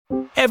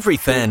Every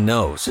fan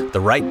knows the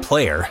right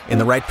player in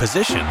the right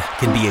position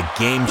can be a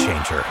game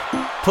changer.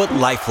 Put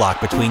LifeLock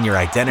between your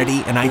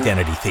identity and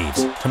identity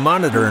thieves to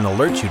monitor and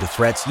alert you to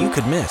threats you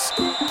could miss.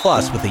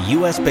 Plus, with a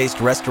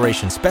U.S.-based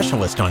restoration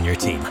specialist on your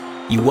team,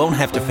 you won't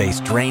have to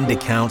face drained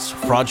accounts,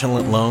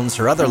 fraudulent loans,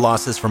 or other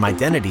losses from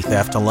identity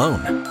theft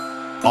alone.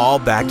 All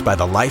backed by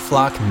the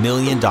LifeLock $1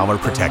 Million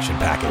Protection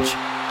Package.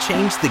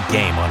 Change the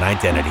game on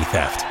identity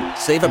theft.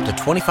 Save up to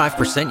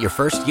 25% your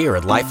first year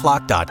at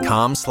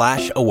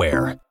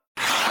LifeLock.com/aware.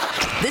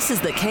 This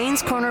is the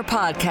Canes Corner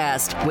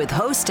Podcast with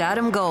host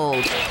Adam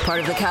Gold, part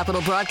of the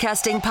Capital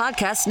Broadcasting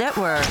Podcast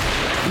Network.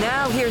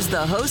 Now here's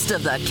the host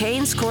of the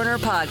Canes Corner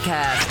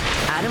Podcast,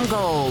 Adam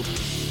Gold.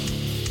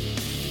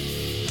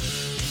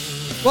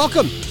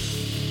 Welcome,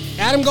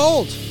 Adam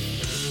Gold.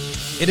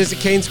 It is a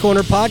Canes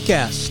Corner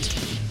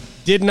Podcast.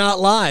 Did not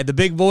lie. The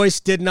big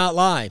voice did not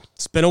lie.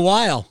 It's been a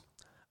while.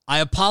 I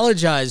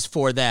apologize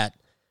for that.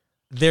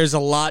 There's a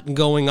lot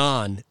going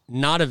on.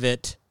 None of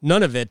it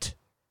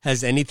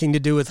has anything to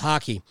do with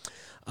hockey.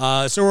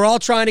 So we're all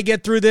trying to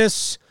get through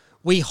this.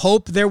 We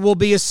hope there will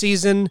be a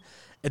season.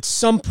 At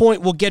some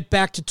point, we'll get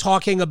back to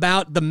talking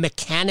about the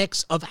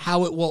mechanics of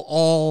how it will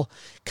all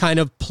kind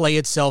of play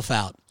itself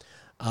out.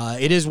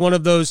 It is one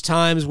of those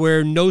times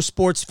where no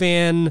sports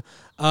fan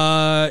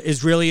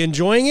is really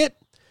enjoying it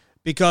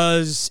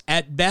because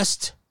at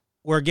best,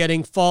 we're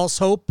getting false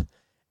hope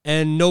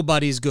and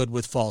nobody's good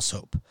with false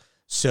hope.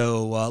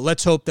 So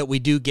let's hope that we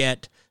do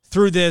get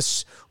through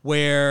this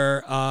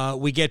where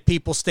we get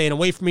people staying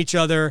away from each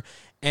other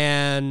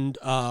and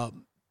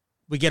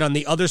we get on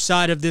the other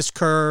side of this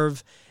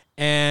curve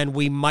and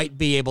we might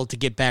be able to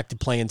get back to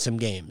playing some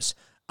games.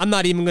 I'm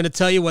not even going to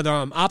tell you whether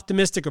I'm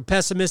optimistic or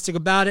pessimistic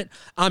about it.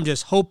 I'm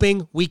just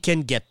hoping we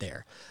can get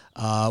there.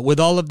 With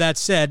all of that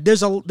said,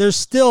 there's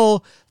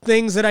still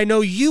things that I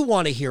know you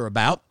want to hear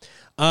about.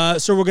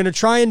 So we're going to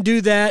try and do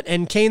that.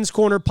 And Canes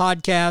Corner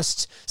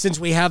podcasts, since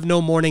we have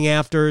no morning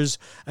afters,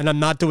 and I'm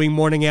not doing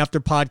morning after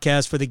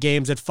podcasts for the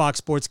games that Fox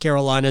Sports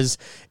Carolinas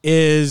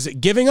is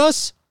giving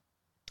us,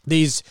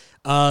 these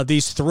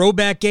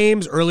throwback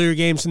games, earlier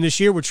games from this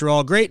year, which are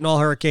all great and all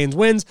Hurricanes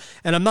wins.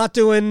 And I'm not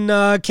doing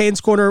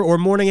Canes Corner or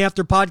morning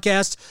after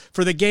podcasts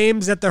for the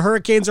games that the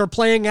Hurricanes are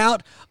playing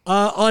out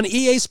on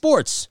EA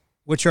Sports,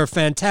 which are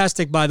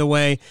fantastic, by the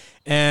way.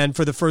 And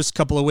for the first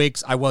couple of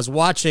weeks, I was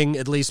watching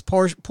at least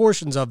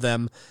portions of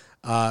them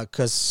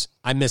because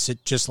I miss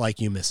it just like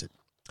you miss it.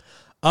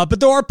 But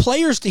there are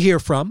players to hear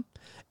from,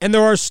 and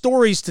there are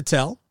stories to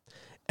tell,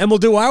 and we'll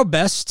do our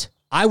best.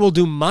 I will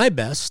do my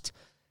best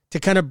to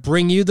kind of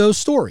bring you those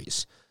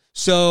stories.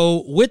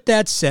 So with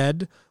that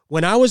said,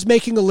 when I was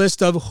making a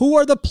list of who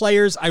are the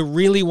players I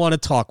really want to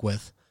talk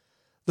with,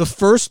 the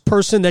first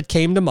person that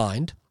came to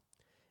mind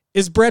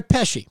is Brett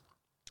Pesce.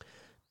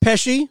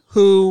 Pesce,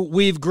 who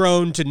we've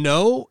grown to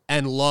know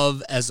and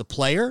love as a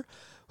player,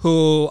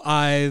 who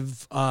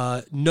I've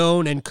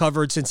known and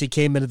covered since he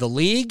came into the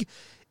league,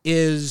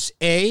 is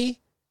a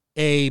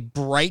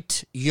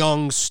bright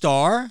young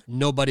star.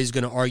 Nobody's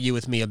going to argue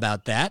with me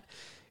about that.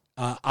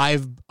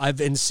 I've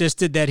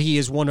insisted that he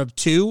is one of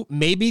two,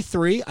 maybe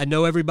three. I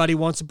know everybody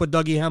wants to put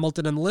Dougie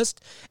Hamilton on the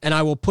list, and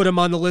I will put him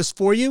on the list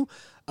for you.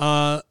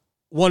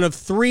 One of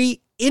three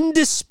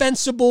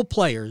indispensable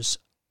players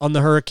on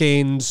the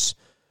Hurricanes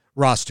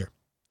roster: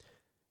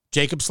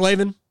 Jacob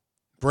Slavin,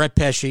 Brett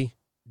Pesce,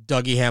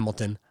 Dougie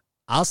Hamilton.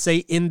 I'll say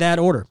in that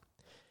order.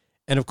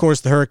 And of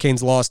course, the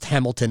Hurricanes lost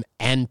Hamilton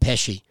and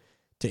Pesce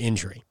to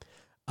injury.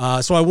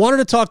 So I wanted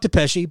to talk to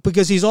Pesce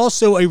because he's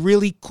also a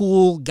really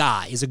cool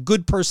guy. He's a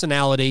good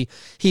personality.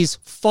 He's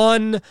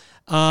fun.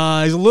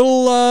 He's a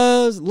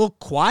little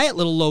quiet, a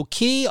little low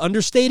key,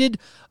 understated,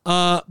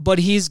 but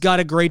he's got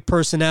a great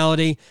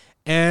personality.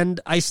 And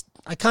I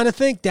kind of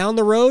think down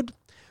the road,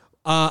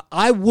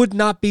 I would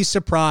not be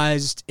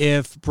surprised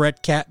if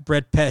Brett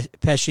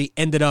Pesce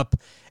ended up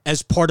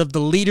as part of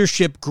the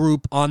leadership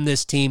group on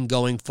this team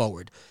going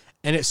forward.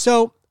 And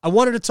so I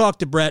wanted to talk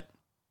to Brett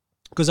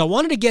because I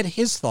wanted to get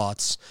his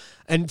thoughts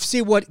and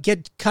see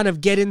get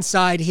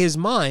inside his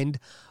mind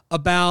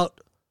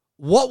about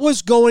what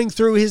was going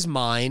through his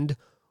mind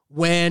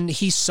when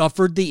he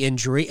suffered the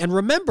injury. And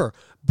remember,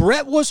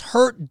 Brett was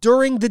hurt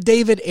during the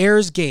David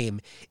Ayres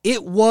game.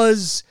 It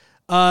was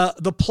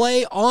the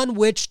play on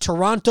which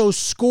Toronto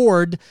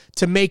scored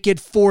to make it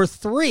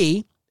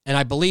 4-3, and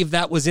I believe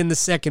that was in the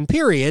second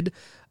period.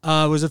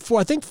 Was it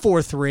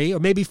 4-3, or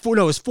maybe 4?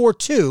 No, it was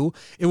 4-2.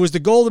 It was the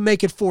goal to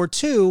make it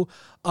 4-2,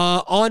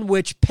 on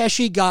which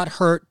Pesce got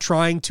hurt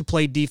trying to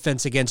play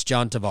defense against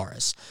John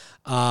Tavares.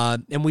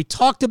 And we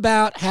talked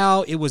about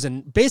how it was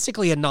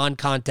basically a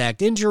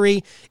non-contact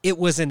injury. It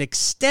was an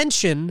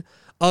extension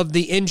of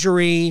the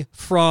injury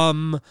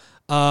from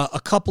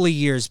a couple of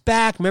years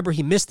back. Remember,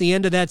 he missed the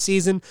end of that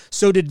season.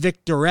 So did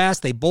Victor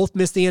Rask. They both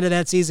missed the end of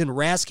that season.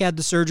 Rask had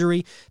the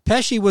surgery.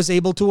 Pesce was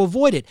able to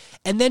avoid it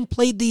and then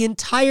played the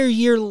entire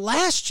year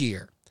last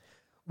year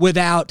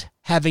without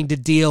having to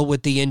deal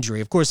with the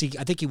injury. Of course,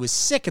 I think he was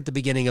sick at the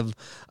beginning of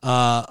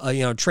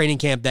training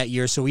camp that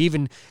year, so he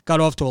even got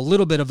off to a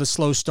little bit of a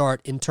slow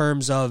start in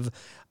terms of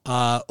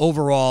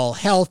overall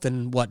health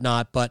and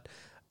whatnot. But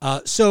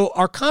so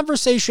our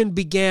conversation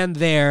began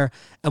there,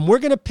 and we're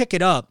going to pick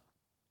it up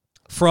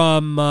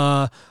from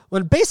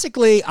when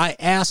basically I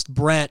asked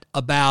Brett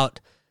about,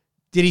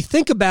 did he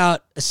think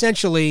about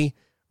essentially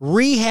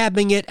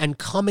rehabbing it and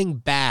coming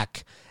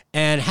back,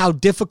 and how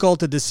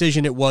difficult a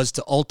decision it was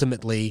to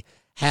ultimately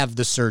have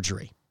the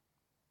surgery?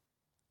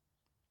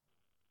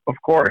 Of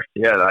course,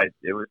 yeah.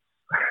 It was.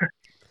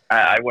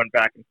 I went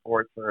back and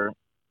forth for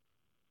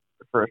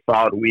a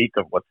solid week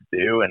of what to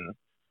do, and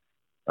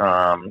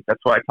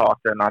that's why I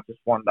talked to not just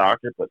one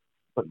doctor, but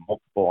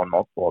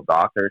multiple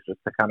doctors, just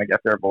to kind of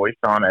get their voice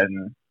on it,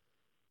 and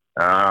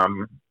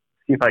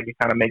see if I could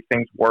kind of make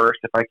things worse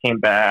if I came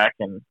back,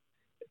 and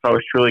if I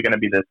was truly going to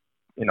be this,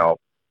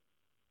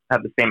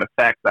 have the same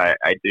effect I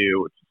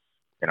do. Which,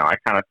 I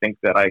kind of think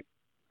that I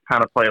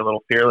kind of play a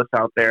little fearless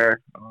out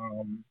there,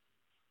 and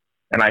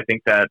I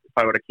think that if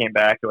I would have came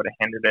back, it would have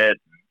hindered it, and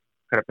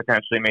could have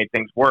potentially made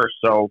things worse.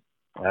 So,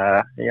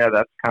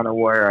 that's kind of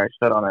where I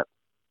stood on it.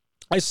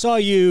 I saw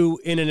you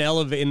in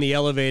the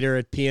elevator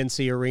at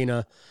PNC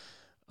Arena.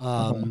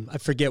 I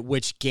forget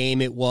which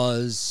game it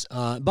was.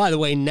 By the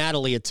way,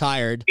 Natalie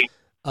attired,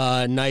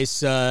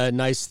 nice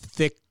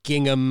thick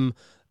gingham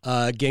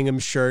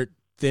shirt,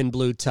 thin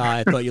blue tie.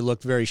 I thought you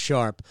looked very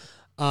sharp.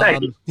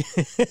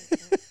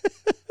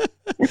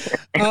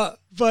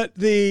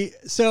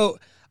 So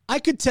I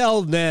could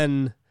tell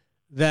then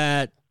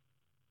that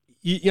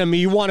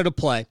you wanted to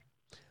play.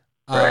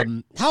 Right.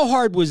 How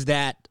hard was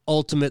that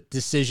ultimate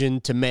decision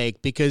to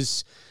make?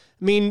 Because,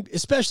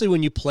 especially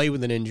when you play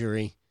with an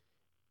injury,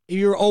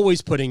 you're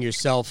always putting your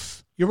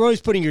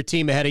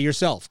team ahead of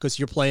yourself because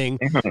you're playing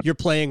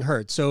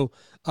hurt. So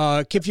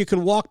if you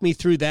can walk me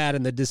through that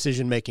and the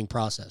decision-making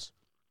process.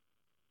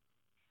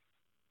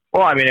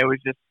 Well, it was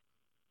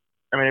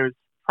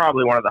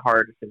probably one of the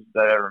hardest decisions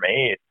I've ever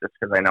made, just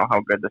because I know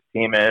how good this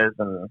team is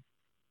and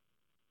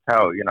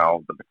how,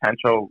 the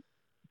potential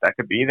that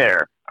could be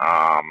there.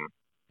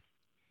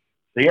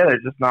 So yeah,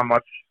 there's just not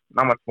much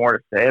more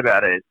to say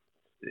about it.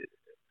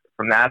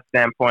 From that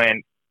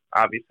standpoint,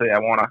 obviously I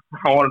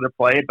wanted to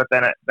play, but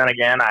then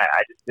again,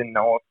 I just didn't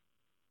know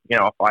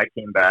if I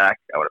came back,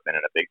 I would have been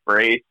in a big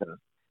brace, and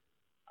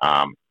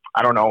I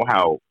don't know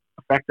how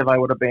effective I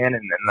would have been,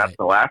 and that's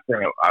the last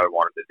thing I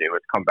wanted to do,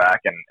 is come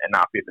back and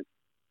not be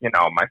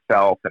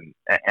myself and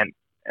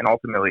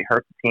ultimately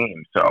hurt the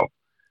team. So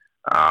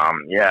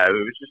it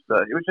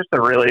was just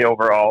a really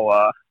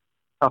overall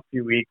tough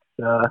few weeks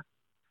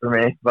for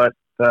me, but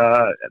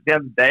at the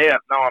end of the day,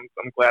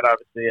 I'm glad.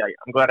 Obviously,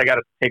 I'm glad I got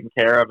it taken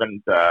care of,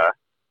 and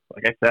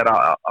like I said,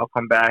 I'll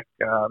come back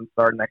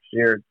start next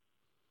year,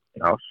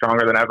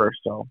 stronger than ever.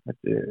 So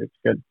it's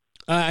good.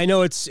 I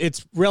know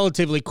it's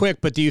relatively quick,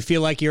 but do you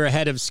feel like you're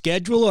ahead of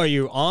schedule? Are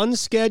you on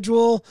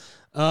schedule?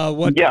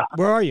 Yeah.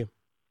 Where are you?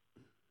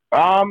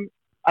 I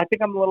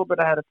think I'm a little bit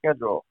ahead of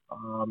schedule.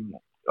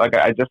 Like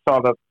I just saw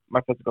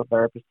my physical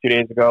therapist 2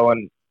 days ago,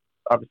 and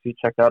obviously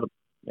checked out.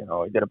 He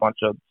did a bunch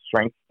of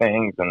strength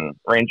things and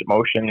range of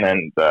motion,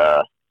 and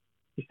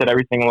he said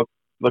everything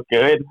looked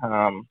good,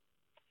 a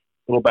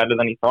little better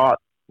than he thought,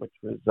 which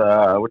was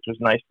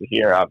nice to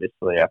hear.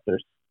 Obviously, after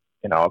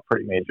a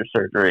pretty major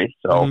surgery,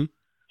 so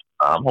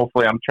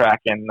hopefully I'm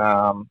tracking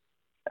at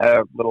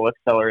a little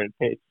accelerated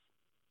pace.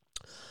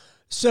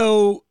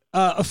 So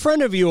a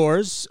friend of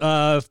yours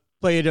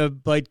played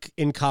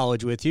in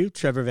college with you,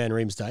 Trevor Van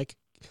Riemsdyk.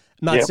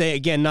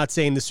 Not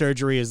saying the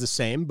surgery is the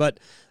same,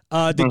 but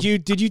did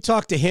you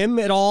talk to him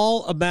at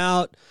all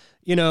about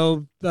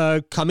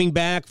coming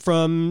back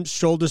from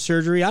shoulder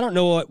surgery? I don't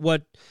know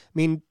what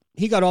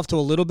he got off to a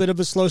little bit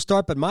of a slow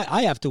start, but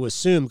I have to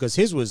assume, because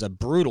his was a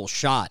brutal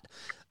shot.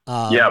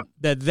 There's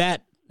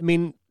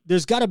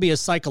got to be a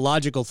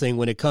psychological thing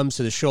when it comes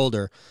to the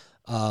shoulder.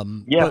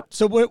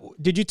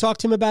 Did you talk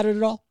to him about it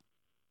at all?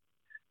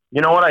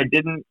 You know what? I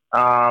didn't.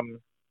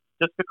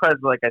 Just because,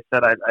 like I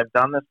said, I've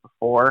done this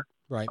before,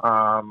 right?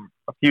 A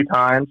few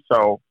times,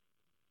 so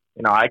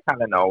I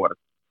kind of know what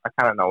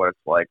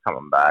it's like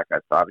coming back. I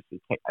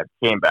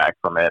came back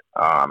from it,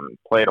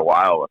 played a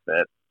while with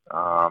it.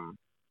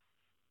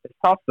 It's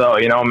tough though,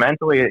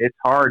 mentally it's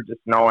hard, just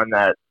knowing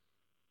that,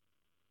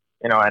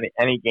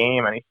 any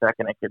game, any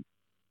second it could,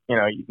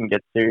 you can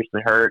get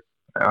seriously hurt.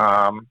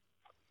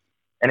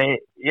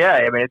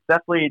 It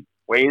definitely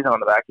weighs on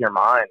the back of your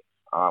mind,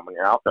 when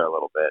you're out there a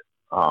little bit.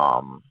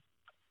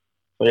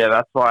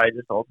 That's why I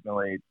just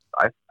ultimately,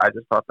 I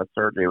just thought the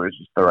surgery was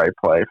just the right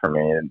play for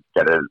me, and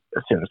get it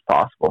as soon as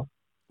possible.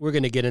 We're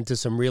going to get into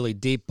some really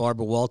deep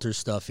Barbara Walters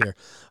stuff here.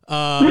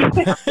 Now,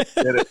 I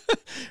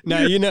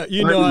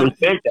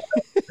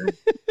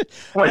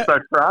might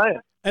start crying.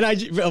 And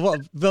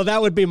that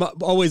would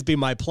always be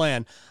my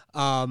plan.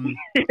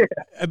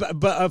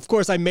 But of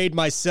course, I made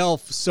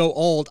myself so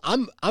old.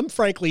 I'm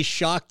frankly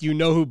shocked. You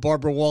know who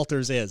Barbara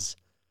Walters is?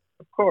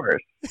 Of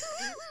course.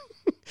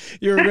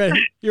 You're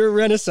a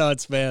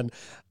Renaissance man.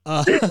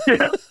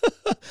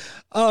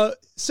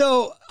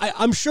 So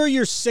I'm sure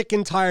you're sick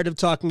and tired of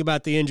talking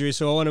about the injury,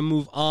 so I want to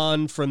move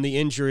on from the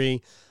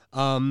injury.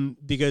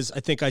 because I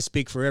think I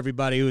speak for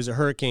everybody who is a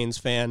Hurricanes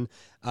fan.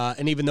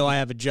 And even though I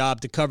have a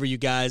job to cover you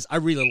guys, I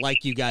really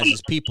like you guys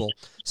as people,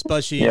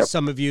 especially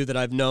some of you that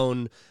I've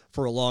known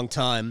for a long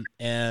time.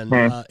 And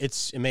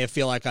it may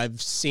feel like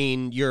I've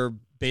seen your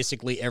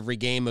basically every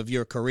game of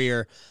your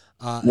career.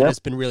 And it's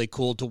been really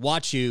cool to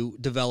watch you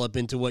develop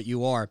into what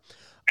you are.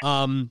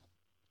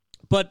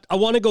 But I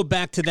want to go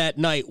back to that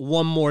night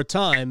one more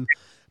time,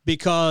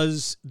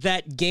 because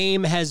that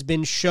game has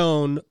been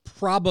shown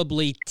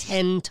probably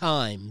 10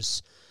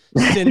 times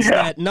since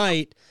that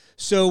night.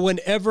 So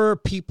whenever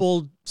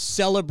people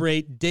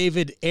celebrate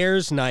David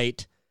Ayres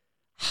night,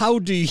 how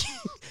do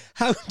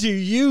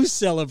you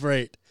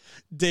celebrate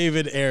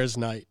David Ayres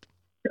night?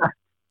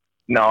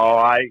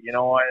 No, you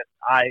know what?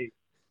 I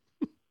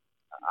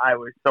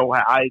was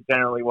I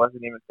generally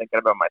wasn't even thinking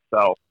about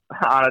myself.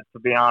 To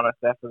be honest,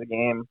 after the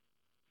game,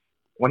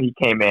 when he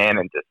came in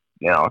and just,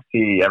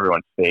 see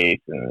everyone's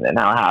face and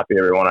how happy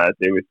everyone was,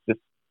 it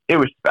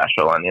was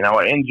special. And,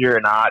 injury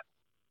or not,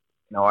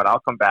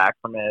 I'll come back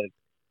from it. It's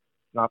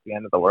not the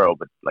end of the world,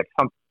 but like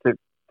to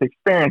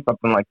experience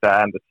something like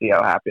that and to see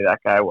how happy that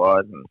guy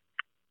was. And,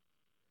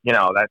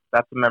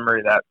 that's a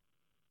memory that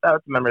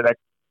is going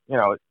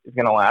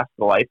to last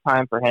a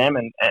lifetime for him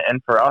and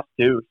for us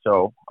too.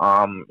 So,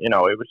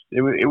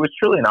 it was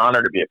truly an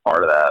honor to be a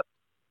part of that.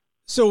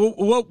 So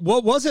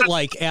what was it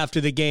like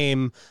after the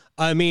game?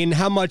 I mean,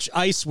 how much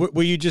ice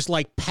were you just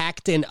like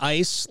packed in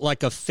ice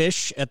like a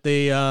fish at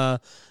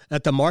the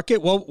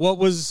market? What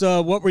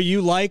were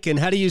you like, and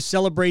how do you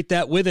celebrate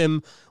that with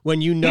him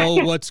when you know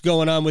what's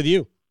going on with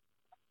you?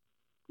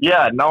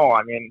 Yeah, no,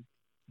 I mean,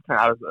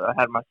 I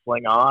had my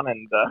sling on,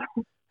 and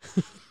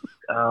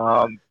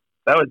that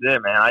was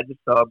it, man. I just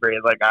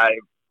celebrated like I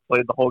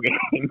played the whole game,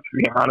 to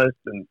be honest,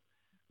 and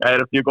I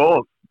had a few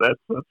goals. That's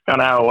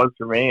kind of how it was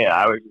for me.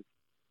 I was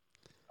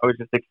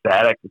just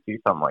ecstatic to see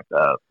something like that,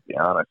 to be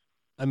honest.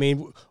 I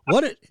mean,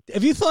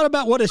 have you thought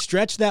about what a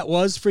stretch that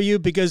was for you?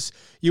 Because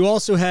you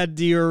also had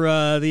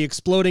your the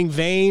exploding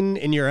vein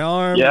in your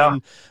arm,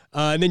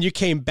 and then you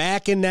came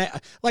back in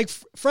that. Like,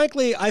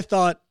 frankly, I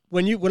thought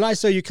when I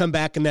saw you come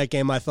back in that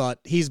game, I thought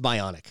he's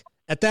bionic.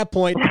 At that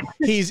point,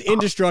 he's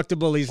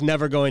indestructible. He's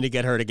never going to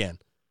get hurt again.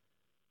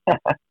 No,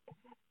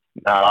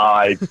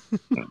 I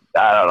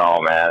don't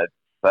know, man.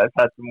 I've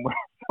had some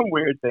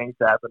weird things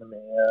happen to me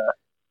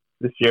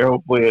this year.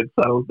 Hopefully it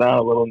settles down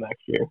a little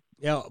next year.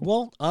 Yeah,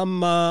 well,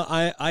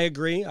 I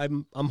agree.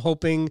 I'm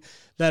hoping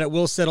that it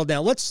will settle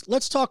down.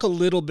 Let's talk a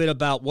little bit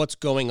about what's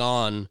going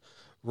on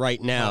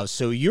right now.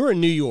 So you're in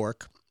New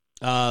York.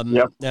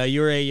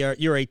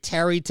 You're a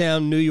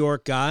Tarrytown, New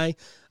York guy.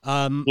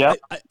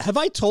 Have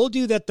I told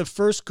you that the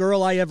first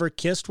girl I ever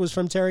kissed was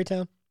from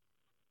Tarrytown?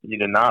 You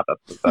did not.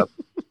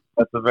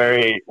 That's a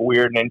very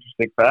weird and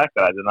interesting fact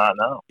that I did not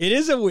know. It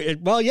is a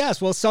weird. Well,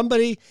 yes. Well,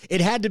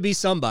 it had to be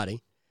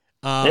somebody.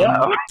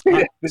 So,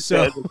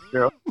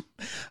 true.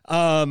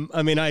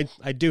 I mean, I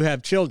do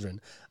have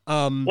children.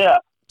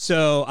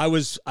 So how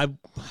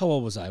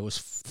old was I? I was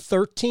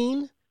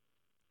 13.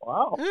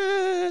 Wow.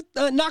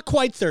 Not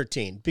quite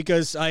 13,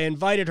 because I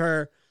invited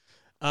her,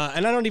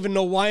 and I don't even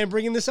know why I'm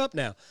bringing this up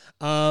now.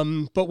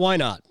 But why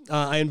not?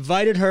 I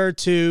invited her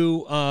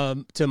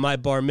to my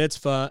bar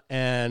mitzvah,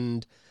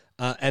 and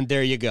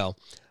there you go.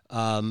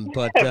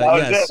 Yes,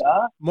 it,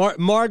 huh?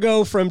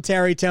 Margot from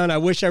Tarrytown. I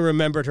wish I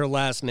remembered her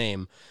last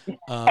name.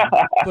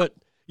 But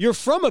you're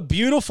from a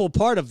beautiful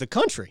part of the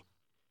country.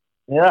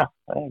 Yeah,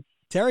 thanks.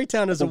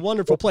 Tarrytown is a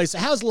wonderful place.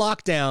 How's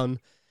lockdown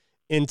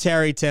in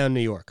Tarrytown,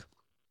 New York?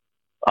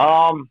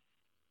 Quiet.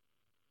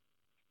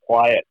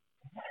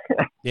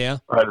 Yeah.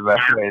 Right, the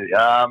best way.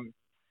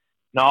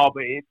 No,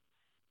 but it's,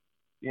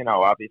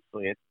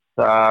 obviously it's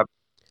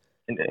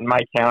in my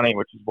county,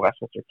 which is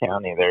Westchester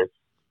County.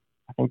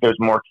 I think there's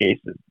more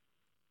cases.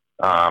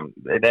 We have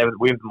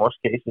the most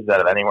cases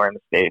out of anywhere in the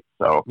state.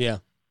 So yeah,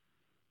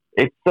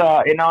 it's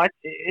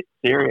it's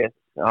serious.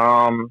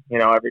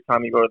 Every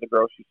time you go to the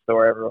grocery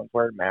store, everyone's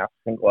wearing masks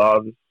and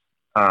gloves.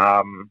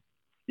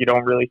 You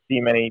don't really see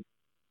many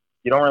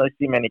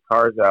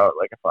cars out.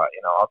 Like if I'll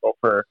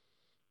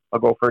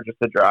go for just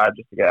a drive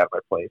just to get out of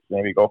my place.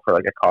 Maybe go for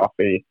like a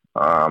coffee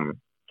at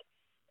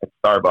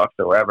Starbucks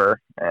or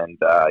wherever. And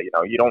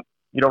you don't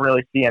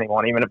really see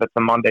anyone, even if it's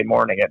a Monday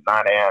morning at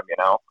 9 a.m.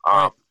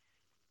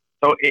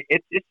 So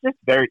it's just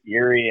very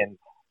eerie, and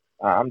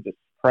I'm just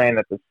praying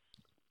that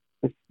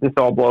this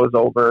all blows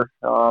over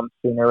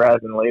sooner rather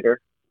than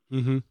later.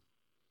 Mm-hmm.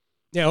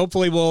 Yeah,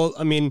 hopefully. Well,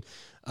 I mean,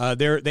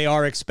 they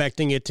are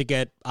expecting it to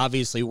get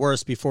obviously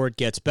worse before it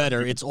gets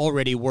better. It's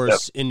already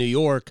worse in New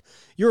York.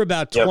 You're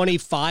about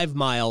 25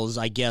 miles,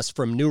 I guess,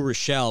 from New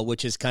Rochelle,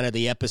 which is kind of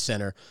the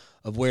epicenter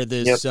of where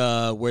this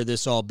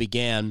all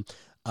began.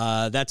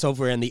 That's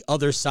over on the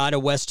other side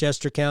of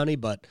Westchester County,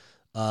 but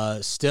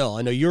still,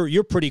 I know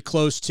you're pretty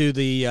close to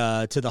the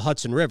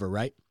Hudson River,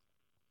 right?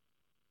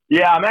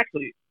 Yeah, I'm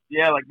actually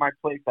like my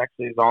place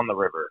actually is on the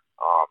river.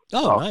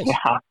 Nice.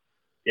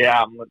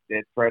 Yeah,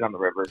 it's right on the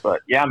river.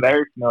 But yeah, I'm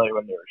very familiar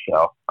with New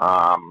Rochelle.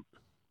 I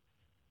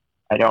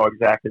know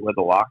exactly where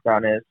the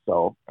lockdown is,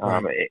 so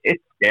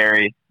it's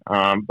scary.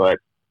 But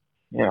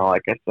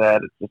like I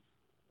said, it's just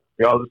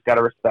we all just got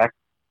to respect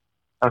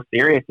how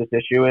serious this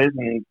issue is,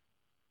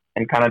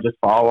 and kind of just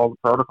follow all the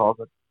protocols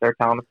that they're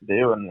telling us to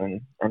do,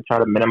 and try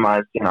to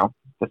minimize,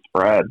 the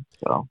spread.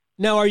 So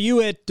now, are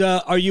you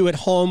at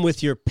home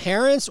with your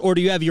parents, or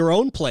do you have your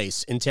own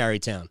place in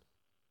Tarrytown?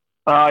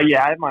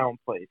 Yeah, I have my own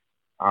place.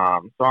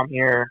 So I'm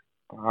here.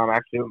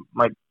 Actually,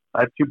 I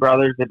have two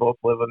brothers. They both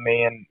live with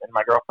me, and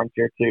my girlfriend's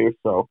here too.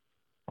 So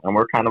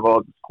we're kind of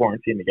all just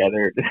quarantined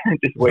together,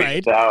 just waiting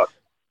it out.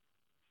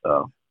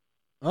 So.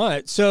 All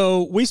right.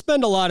 So we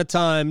spend a lot of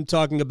time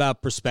talking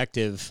about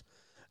perspective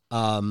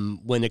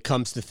when it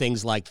comes to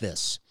things like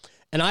this.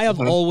 And I have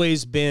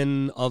always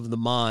been of the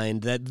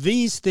mind that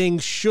these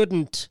things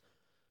shouldn't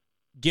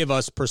give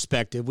us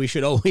perspective. We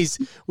should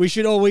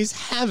always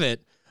have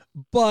it.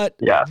 But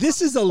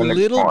this is a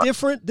little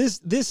different.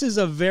 This is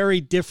a very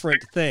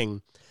different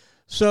thing.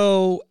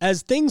 So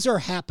as things are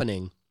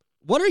happening,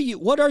 what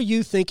are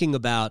you thinking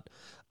about?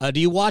 Do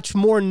you watch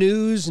more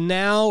news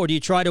now, or do you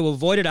try to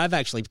avoid it? I've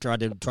actually tried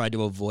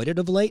to avoid it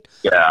of late.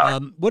 Yeah.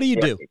 What do you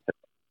do?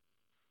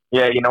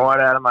 Yeah, you know what,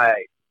 Adam?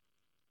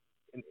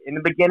 In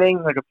the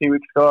beginning, like a few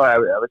weeks ago, I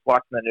was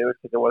watching the news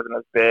because it wasn't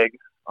as big.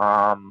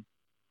 But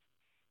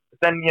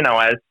then,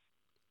 as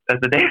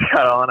the days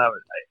got on, I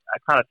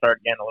kind of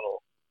started getting a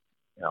little,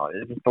 it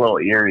was just a little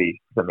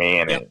eerie to me,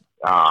 and it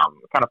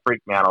kind of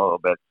freaked me out a little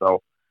bit.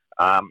 So,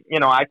 I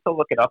still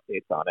look at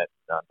updates on it.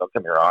 Don't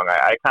get me wrong.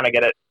 I kind of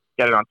get it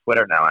on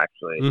Twitter now,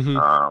 actually.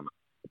 Mm-hmm.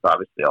 It's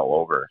obviously all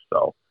over.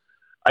 So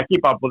I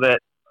keep up with it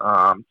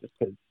just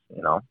because,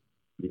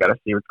 you got to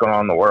see what's going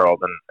on in the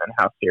world and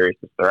how serious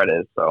this threat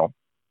is. So,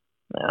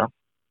 yeah.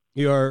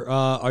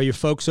 Are your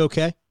folks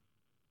okay?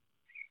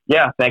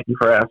 Yeah, thank you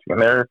for asking.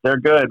 They're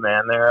good,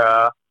 man.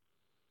 They're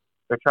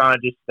trying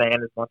to just stay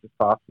in as much as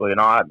possible.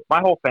 My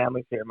whole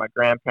family's here. My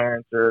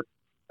grandparents are a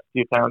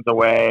few towns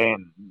away,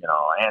 and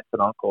aunts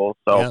and uncles.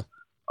 So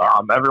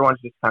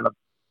everyone's just kind of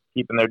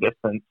keeping their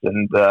distance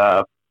and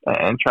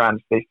trying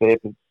to stay safe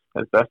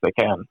as best they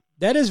can.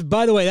 That is,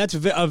 by the way, that's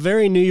a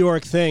very New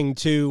York thing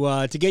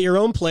to get your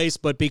own place,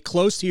 but be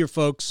close to your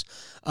folks.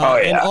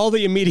 And all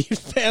the immediate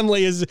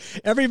family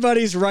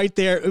everybody's right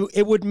there.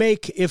 It would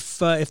make, if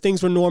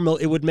things were normal,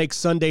 it would make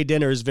Sunday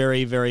dinners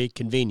very, very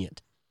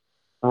convenient.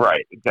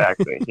 Right.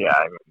 Exactly. Yeah.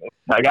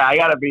 I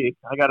gotta be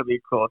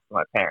close to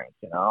my parents,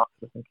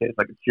 just in case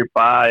I can shoot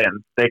by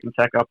and they can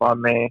check up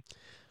on me.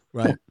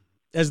 Right.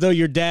 As though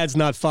your dad's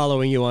not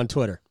following you on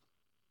Twitter.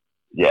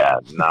 Yeah,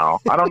 no,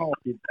 I don't know.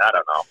 I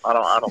don't know.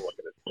 I don't look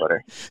at his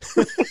Twitter.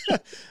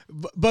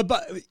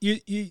 but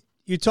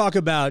you talk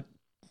about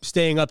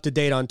staying up to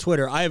date on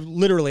Twitter. I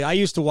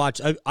used to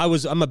watch.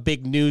 I'm a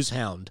big news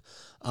hound,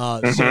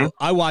 so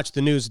I watch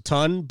the news a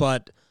ton.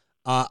 But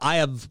I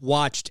have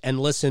watched and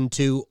listened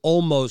to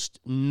almost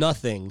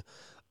nothing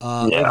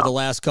over the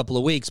last couple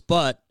of weeks.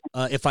 But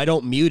if I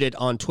don't mute it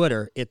on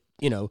Twitter,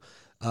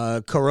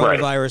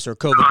 coronavirus or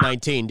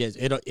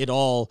COVID-19,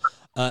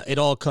 it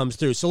all comes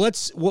through. So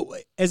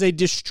as a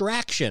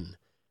distraction,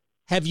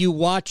 have you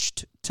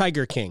watched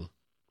Tiger King?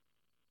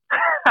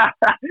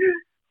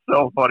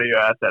 So funny you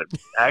asked that.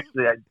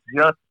 Actually,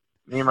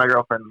 me and my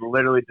girlfriend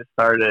literally just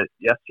started it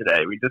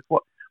yesterday.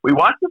 We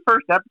watched the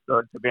first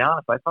episode. To be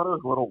honest, I thought it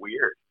was a little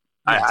weird.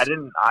 Yes. I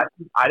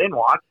didn't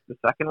watch the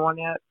second one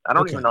yet. I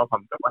don't even know if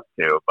I'm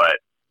going to, but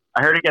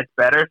I heard it gets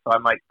better, so I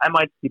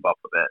might keep up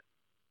with it.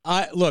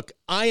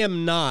 I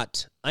am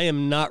not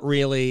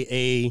really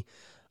a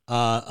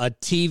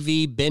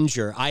TV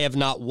binger. I have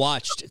not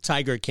watched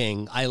Tiger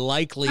King. I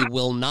likely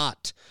will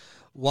not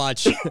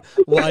watch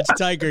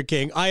Tiger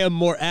King. I am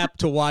more apt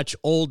to watch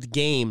old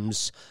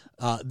games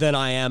than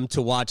I am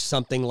to watch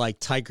something like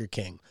Tiger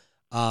King.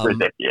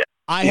 Ridiculous.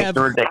 I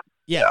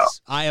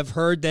have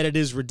heard that it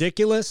is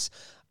ridiculous.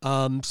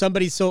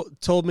 Somebody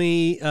told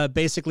me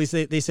basically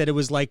they said it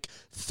was like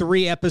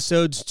 3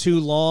 episodes too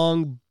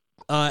long,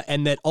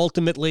 and that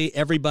ultimately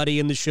everybody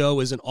in the show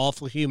is an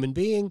awful human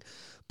being.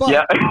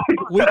 But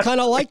we kind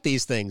of like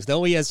these things,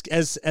 don't we? As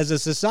a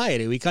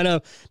society, we kind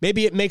of,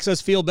 maybe it makes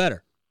us feel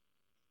better.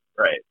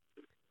 Right.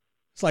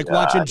 It's like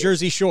watching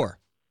Jersey Shore.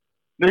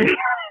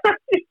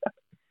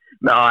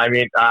 No, I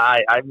mean,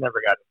 I've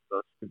never gotten into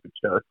those stupid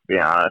shows, to be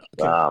honest.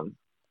 Okay.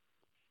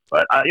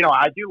 But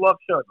I do love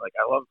shows. Like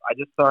I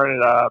just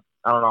started. I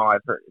don't know.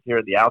 I've heard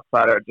here The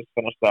Outsider. I just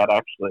finished that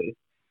actually.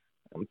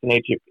 It's an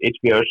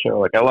HBO show.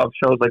 Like I love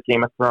shows like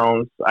Game of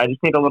Thrones. I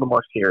just need a little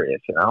more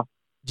serious,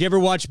 Did you ever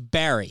watch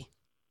Barry?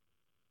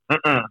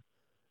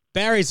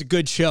 Barry's a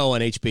good show on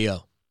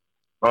HBO.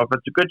 Well, if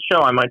it's a good show,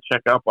 I might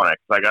check up on it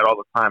because I got all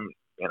the time,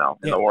 in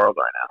the world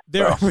right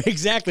now. So.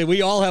 Exactly.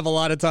 We all have a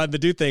lot of time to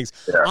do things.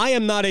 Yeah. I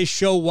am not a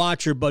show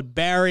watcher, but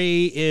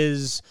Barry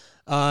is.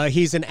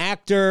 He's an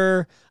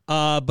actor,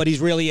 but he's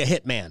really a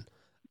hitman.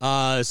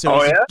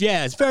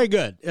 It's very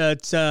good.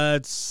 It's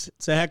a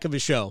heck of a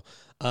show.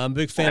 I'm a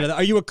big fan of that.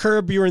 Are you a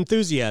Curb Your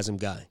Enthusiasm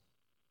guy?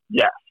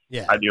 Yeah.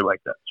 I do like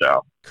that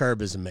show.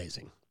 Curb is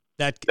amazing.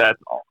 That's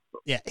awesome.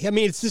 Yeah, I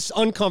mean it's just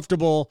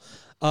uncomfortable.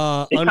 It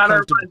kind of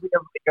reminds me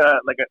of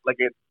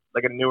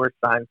like a newer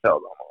Seinfeld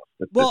almost.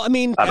 Well, I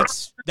mean,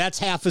 that's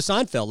half of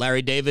Seinfeld.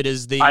 Larry David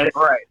is the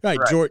right.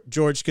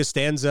 George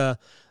Costanza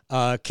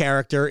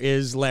character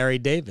is Larry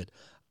David.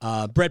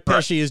 Brett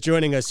Pesce is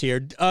joining us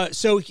here.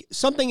 So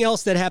something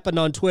else that happened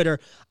on Twitter,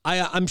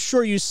 I'm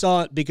sure you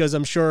saw it because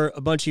I'm sure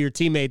a bunch of your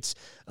teammates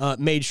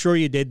made sure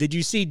you did. Did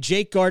you see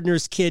Jake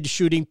Gardner's kid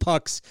shooting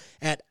pucks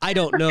at, I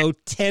don't know,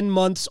 10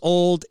 months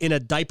old in a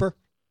diaper?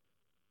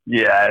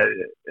 Yeah,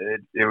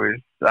 it was.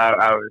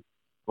 I was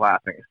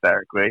laughing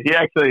hysterically. He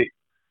actually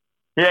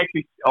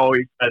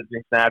always sends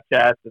me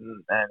Snapchats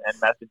and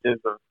messages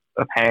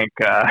of Hank,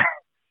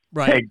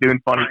 Hank doing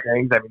funny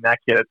things. I mean, that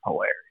kid is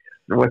hilarious.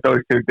 What those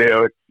two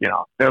do,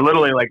 they're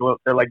literally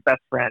they're like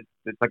best friends.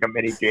 It's like a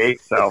mini Jake,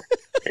 so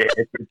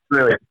it's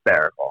really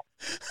hysterical.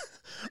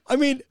 I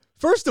mean,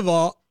 first of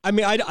all,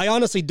 I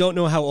honestly don't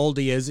know how old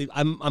he is.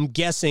 I'm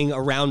guessing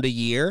around a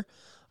year.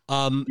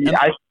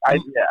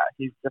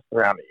 He's just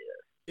around a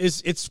year.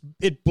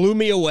 It blew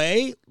me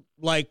away,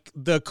 like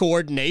the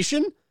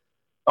coordination.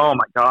 Oh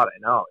my God, I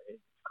know. It's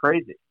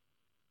crazy.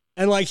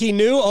 And like he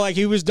knew, like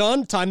he was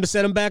done, time to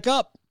set him back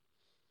up.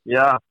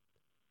 Yeah.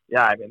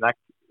 I mean,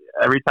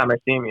 every time I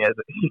see him,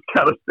 he's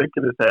got a stick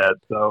in his head.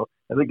 So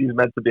I think he's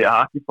meant to be a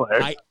hockey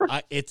player.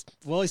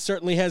 He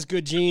certainly has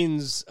good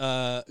genes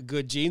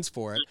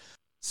for it.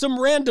 Some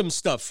random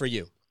stuff for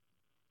you.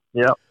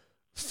 Yep.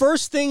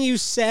 First thing you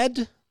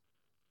said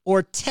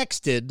or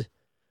texted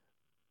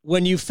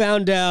when you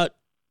found out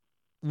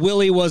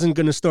Willie wasn't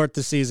going to start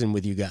the season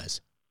with you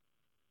guys?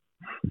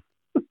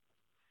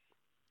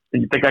 Do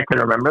you think I could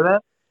remember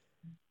that?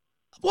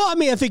 Well, I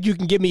mean, I think you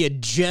can give me a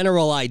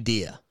general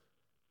idea.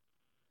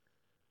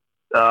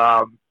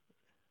 Well,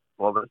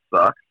 this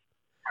sucks.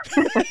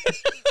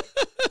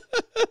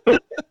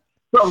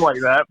 Something like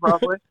that,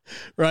 probably.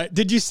 Right.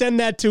 Did you send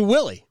that to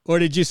Willie, or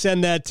did you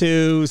send that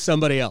to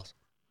somebody else?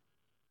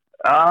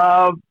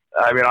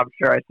 I mean, I'm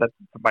sure I sent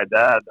it to my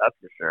dad, that's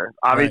for sure.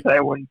 Obviously,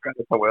 I wouldn't send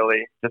it to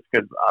Willie just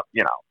because,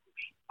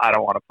 I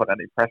don't want to put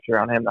any pressure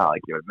on him. Not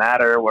like it would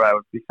matter what I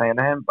would be saying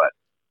to him, but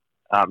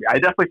I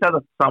definitely sent it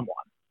to someone.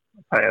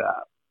 I'll tell you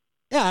that.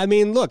 Yeah, I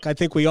mean, look, I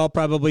think we all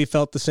probably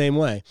felt the same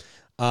way.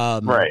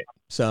 Right.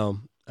 So,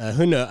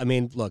 who knows? I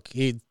mean, look,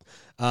 and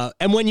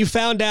when you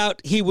found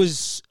out he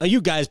was, you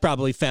guys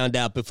probably found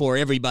out before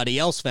everybody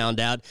else found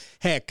out.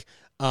 Heck,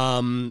 I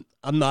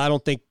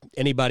don't think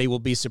anybody will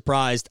be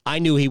surprised. I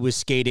knew he was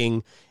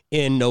skating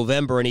in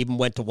November and even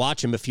went to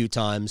watch him a few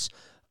times.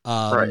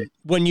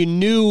 When you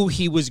knew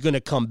he was going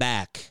to come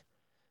back,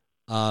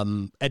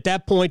 at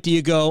that point, do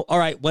you go, all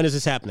right, when is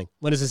this happening?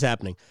 When is this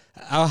happening?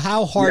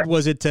 How hard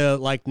was it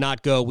to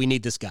not go, we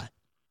need this guy?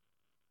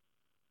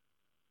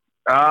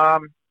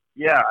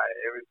 Yeah,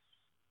 it was,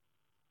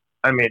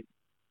 I mean,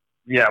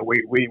 yeah,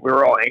 we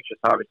were all anxious,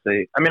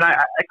 obviously. I mean,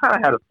 I kind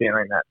of had a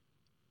feeling that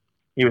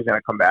he was going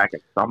to come back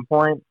at some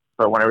point,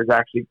 but when it was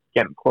actually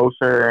getting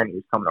closer and he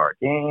was coming to our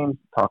games,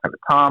 talking to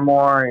Tom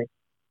more,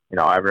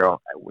 everyone,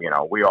 we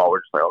all were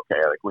just like,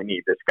 okay, like we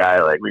need this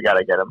guy, like we got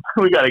to get him,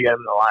 in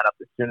the lineup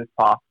as soon as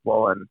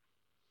possible, and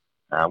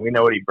we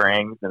know what he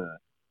brings, and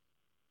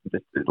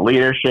just his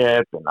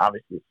leadership and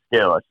obviously his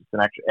skill. It's just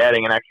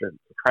adding an extra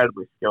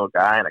incredibly skilled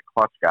guy and a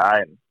clutch guy,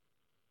 and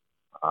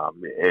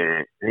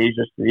he's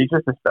just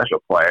a special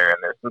player,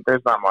 and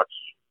there's not much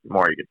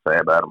more you could say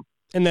about him.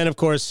 And then, of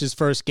course, his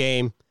first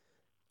game,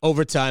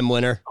 overtime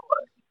winner.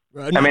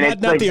 I mean,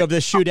 not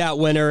the shootout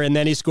winner, and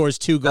then he scores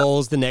 2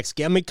 goals the next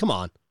game. I mean, come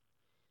on.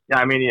 Yeah,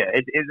 I mean, yeah.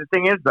 The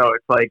thing is, though,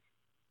 it's like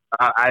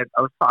I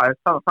was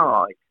telling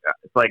someone, like,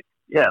 it's like,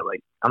 yeah,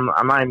 like I'm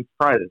not even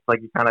surprised. It's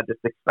like you kind of just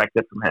expect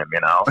it from him,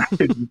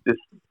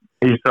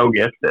 he's so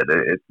gifted.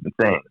 It's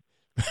insane.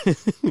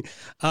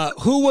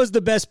 Who was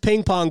the best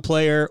ping pong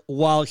player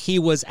while he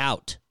was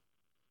out?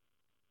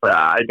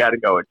 I got to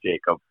go with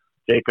Jacob.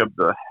 Jacob,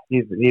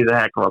 he's a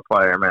heck of a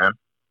player, man.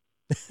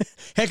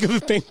 Heck of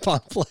a ping pong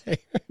player.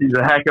 He's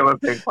a heck of a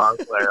ping pong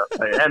player, I'll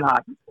tell you, and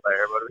hockey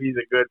player, but he's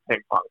a good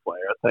ping pong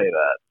player, I'll tell you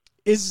that.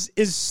 Is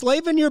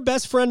Slavin your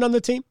best friend on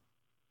the team?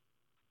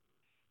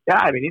 Yeah,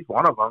 I mean, he's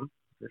one of them,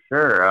 for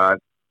sure.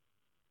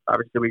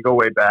 Obviously, we go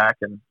way back,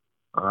 and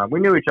we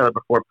knew each other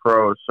before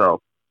pros,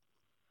 so,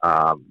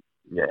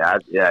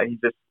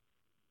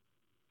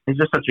 he's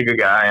just such a good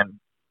guy,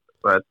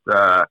 but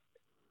I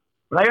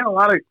got a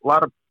lot of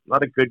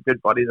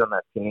good buddies on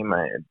that team.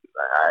 I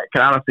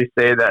can honestly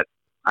say that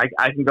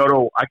I can go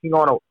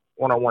on a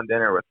one-on-one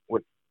dinner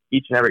with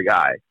each and every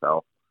guy.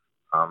 So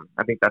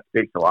I think that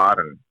speaks a lot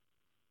and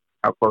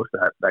how close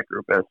that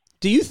group is.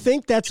 Do you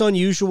think that's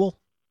unusual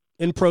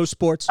in pro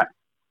sports?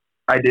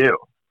 I do.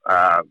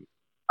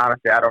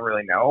 Honestly, I don't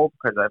really know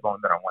because I've only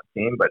been on one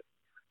team, but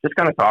just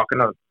kind of talking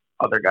to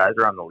other guys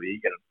around the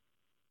league,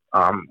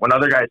 and when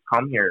other guys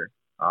come here,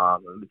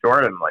 the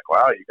majority of them like,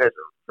 wow, you guys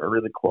are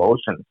really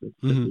close, and this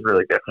is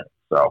really different.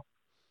 So,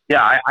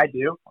 yeah, I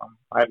do.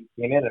 I haven't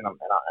seen it, and I'm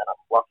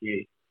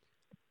lucky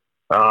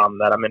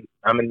that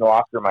I'm in the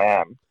locker room. I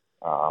am.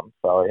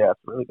 So yeah, it's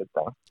a really good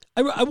thing.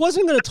 I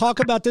wasn't going to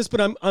talk about this,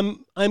 but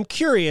I'm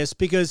curious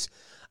because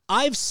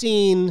I've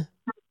seen,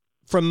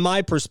 from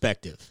my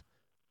perspective,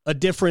 a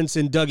difference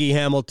in Dougie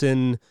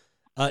Hamilton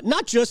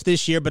Not just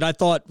this year, but I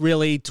thought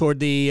really toward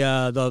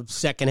the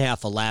second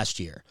half of last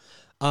year.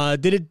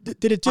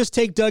 Did it just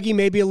take Dougie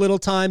maybe a little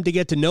time to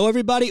get to know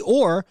everybody,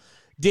 or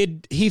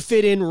did he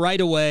fit in right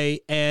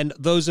away and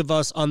those of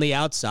us on the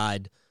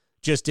outside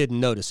just didn't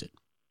notice it?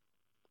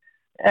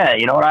 Yeah,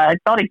 you know what? I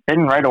thought he fit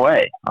in right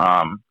away.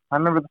 I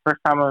remember the first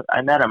time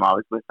I met him, I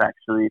was with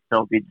actually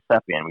Phil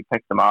Giuseppe, and we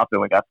picked him up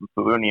and we got some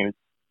food, and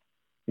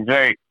he's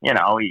very,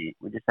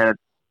 we just had a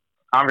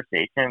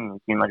conversation. He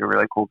seemed like a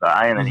really cool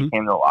guy, and then he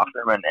came to the locker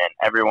room, and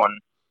everyone,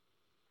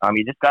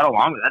 he just got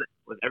along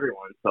with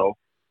everyone. So,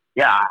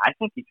 yeah, I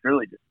think he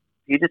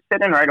just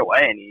fit in right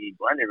away, and he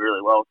blended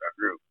really well with our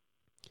group.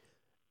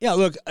 Yeah,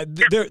 look,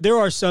 there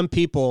are some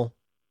people,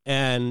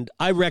 and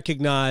I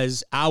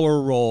recognize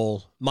our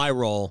role, my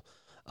role,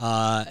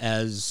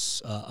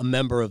 as a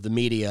member of the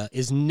media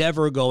is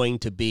never going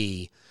to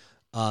be.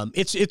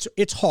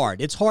 It's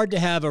hard. It's hard to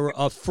have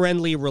a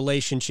friendly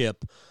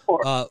relationship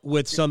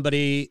with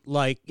somebody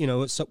like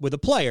with a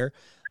player.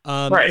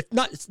 Right.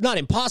 It's not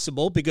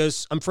impossible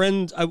because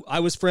I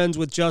was friends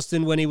with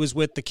Justin when he was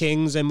with the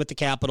Kings and with the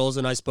Capitals,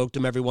 and I spoke to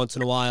him every once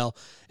in a while.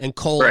 And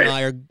Cole and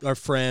I are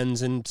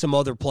friends, and some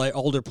other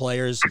older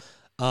players.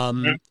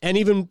 And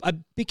even I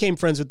became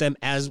friends with them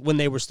when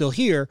they were still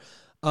here.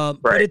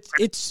 But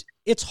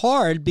it's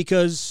hard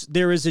because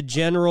there is a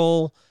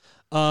general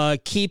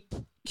keep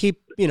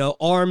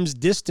arm's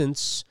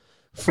distance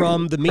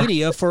from the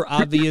media for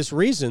obvious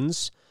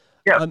reasons.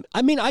 Yeah.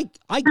 I mean, I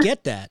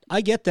get that.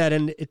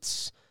 And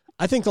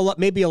I think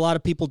maybe a lot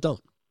of people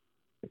don't.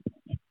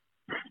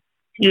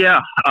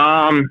 Yeah.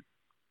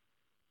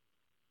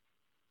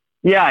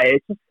 Yeah,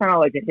 it's just kind of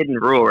like a hidden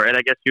rule, right?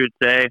 I guess you would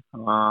say,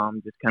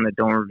 just kind of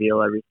don't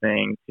reveal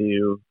everything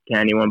to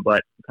anyone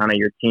but kind of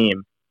your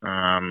team.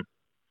 So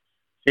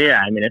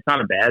yeah, I mean, it's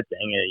not a bad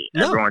thing.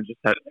 No. Everyone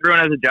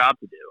has a job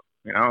to do,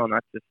 and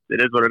that's just,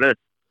 it is what it is.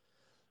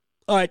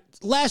 All right.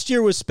 Last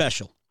year was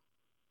special.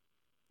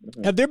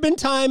 Mm-hmm. Have there been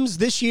times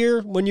this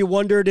year when you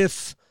wondered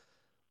if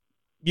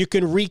you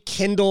can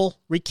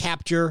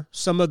recapture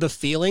some of the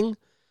feeling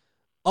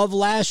of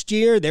last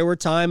year? There were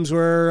times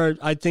where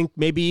I think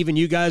maybe even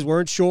you guys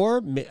weren't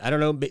sure. I don't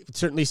know. It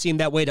certainly seemed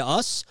that way to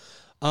us.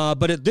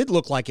 But it did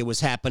look like it was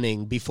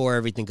happening before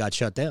everything got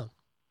shut down.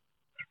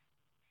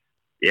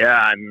 Yeah,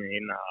 I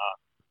mean,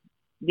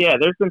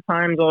 there's been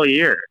times all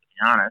year, to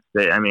be honest.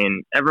 I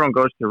mean, everyone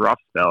goes through rough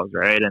spells,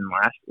 right? And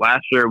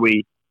last year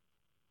we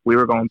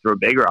were going through a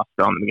big rough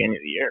spell in the beginning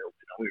of the year.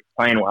 We were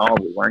playing well,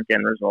 we weren't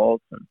getting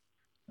results,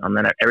 and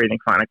then everything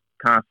finally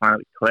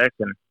clicked,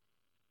 and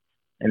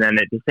then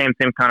the same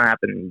thing kind of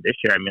happened this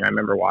year. I mean, I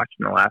remember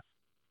watching the last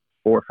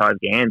 4 or 5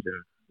 games,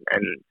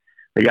 and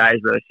the guys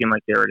really seemed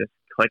like they were just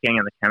clicking,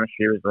 and the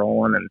chemistry was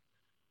rolling, and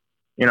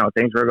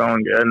things were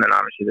going good, and then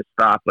obviously this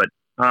stopped. But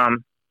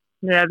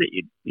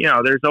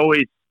there's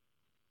always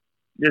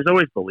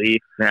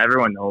belief, and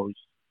everyone knows.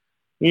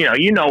 When you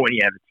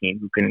have a team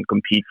who can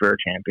compete for a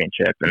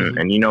championship, and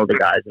the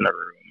guys in the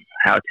room,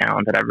 how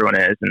talented everyone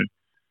is, and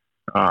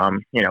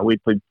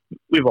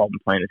we've all been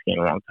playing this game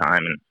a long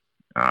time, and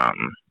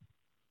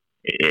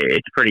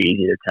it's pretty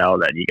easy to tell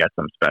that you got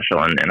something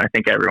special, and I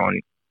think everyone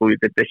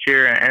believed it this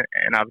year,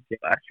 and obviously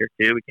last year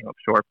too. We came up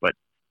short, but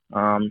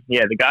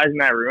the guys in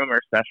that room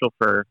are special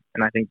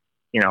and I think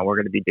we're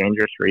going to be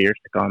dangerous for years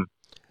to come.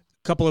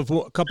 Couple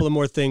of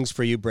more things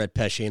for you, Brett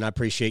Pesce, and I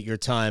appreciate your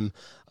time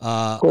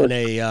on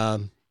a.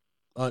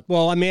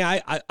 Well, I mean,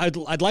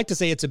 I'd like to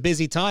say it's a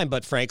busy time,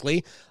 but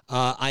frankly,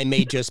 I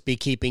may just be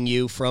keeping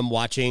you from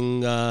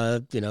watching,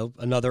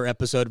 another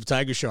episode of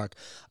Tiger Shark.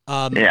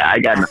 I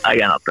got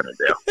nothing to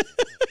do.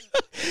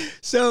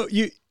 So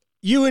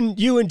you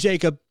and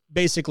Jacob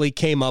basically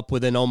came up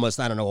within almost,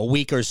 a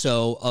week or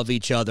so of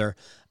each other.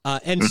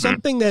 And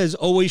something that has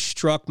always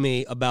struck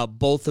me about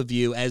both of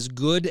you, as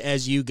good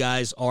as you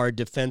guys are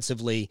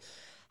defensively,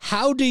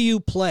 how do you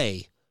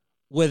play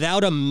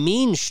without a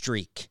mean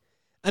streak?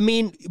 I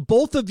mean,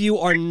 both of you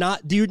are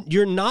not,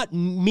 you're not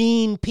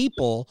mean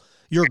people.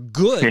 You're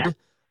good,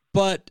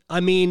 but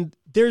I mean,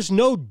 there's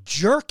no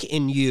jerk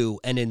in you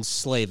and in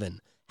Slavin.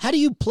 How do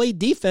you play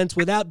defense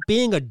without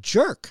being a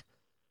jerk?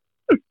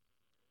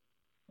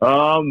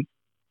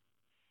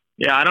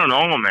 Yeah, I don't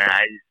know, man.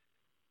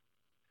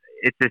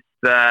 It's just,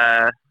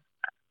 I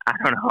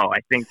don't know. I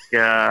think,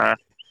 I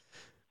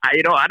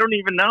don't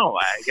even know.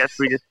 I guess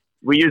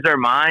we use our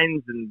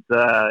minds, and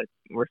I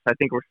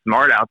think we're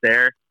smart out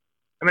there.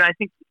 I mean, I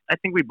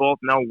think we both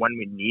know when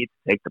we need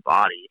to take the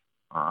body.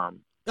 I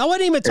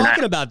wasn't even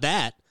talking about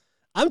that.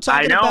 I'm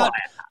talking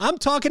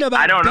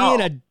about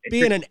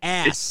being an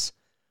ass.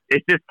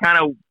 It's just kind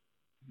of,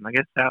 I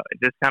guess,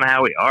 it's just kind of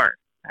how we are.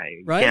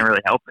 Right? Can't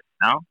really help it.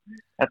 No,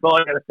 that's all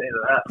I got to say to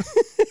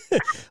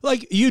that.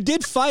 Like, you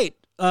did fight.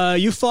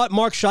 You fought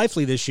Mark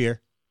Scheifele this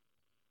year.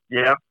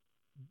 Yeah.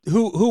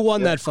 Who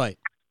won that fight?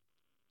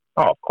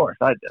 Oh, of course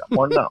I did. I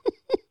won.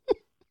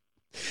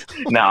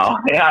 No,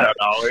 I don't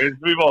know.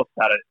 We both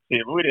had it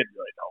too, but we didn't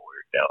really know what we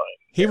were doing.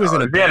 He was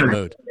in a bad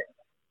mood.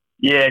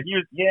 Yeah, he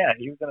was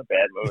in a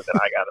bad mood,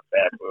 and I got a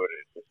bad mood.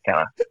 It's just kind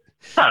of,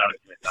 I don't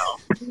even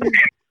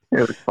know.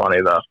 It was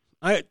funny though.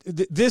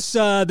 This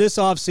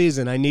off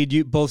season, I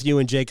need both you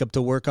and Jacob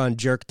to work on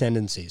jerk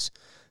tendencies.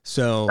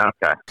 So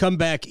come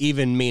back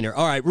even meaner.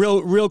 All right,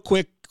 real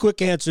quick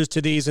answers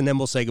to these, and then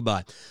we'll say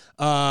goodbye.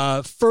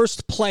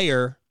 First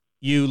player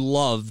you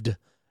loved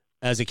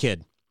as a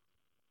kid.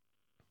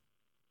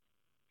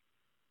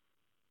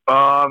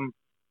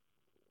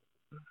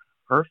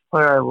 First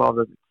player I loved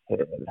as a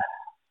kid.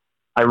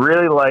 I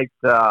really liked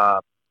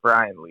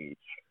Brian Leach.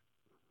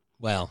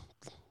 Well,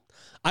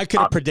 I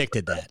could have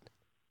predicted that.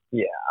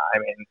 Yeah, I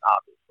mean,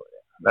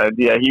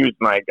 obviously. He was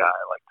my guy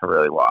I like to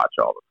really watch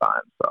all the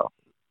time. So.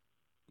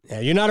 Yeah,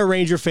 you're not a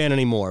Ranger fan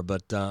anymore,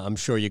 but I'm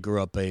sure you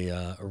grew up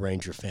a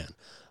Ranger fan.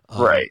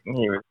 Right,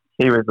 he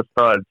was the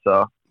stud.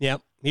 So.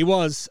 Yep, he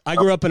was. I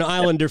grew up an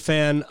Islander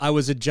fan. I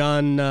was a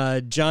John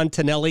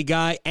Tonelli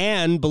guy,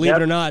 and believe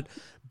it or not,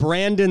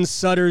 Brandon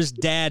Sutter's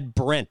dad,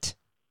 Brent.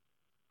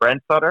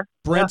 Brent Sutter?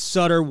 Brent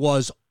Sutter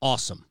was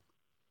awesome.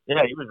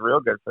 Yeah, he was real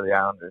good for the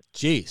Islanders.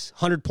 Jeez,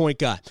 100-point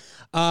guy.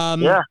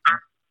 Yeah.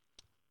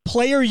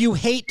 Player you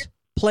hate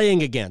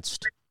playing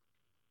against?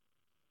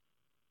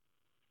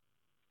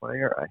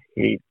 Player I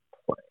hate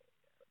playing.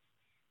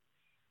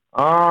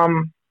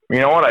 You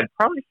know what? I'd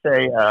probably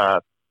say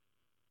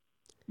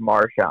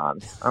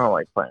Marchand. I don't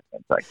like playing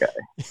against that guy.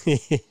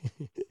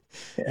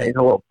 Yeah, he's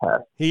a little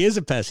pest. He is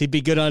a pest. He'd be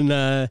good on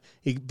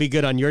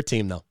your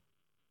team though.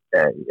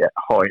 Yeah.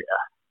 Oh yeah.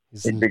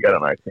 He'd be good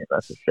on our team,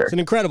 that's for sure. He's an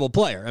incredible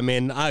player. I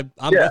mean, I'm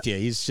with you.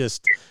 He's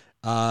just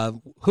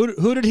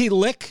who did he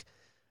lick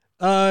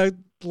 2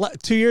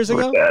 years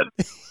ago?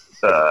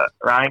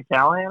 Ryan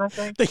Callahan, I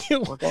think. think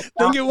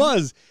it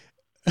was.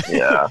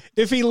 Yeah.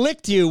 If he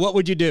licked you, what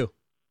would you do?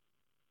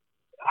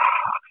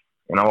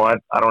 You know what?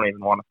 I don't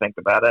even want to think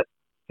about it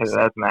because it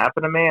hasn't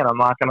happened to me, and I'm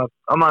not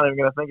even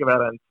gonna think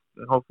about it,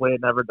 and hopefully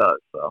it never does.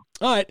 So.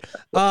 All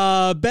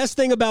right. Best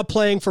thing about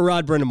playing for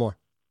Rod Brindamore?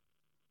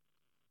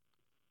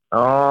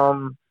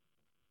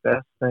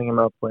 Best thing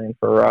about playing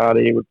for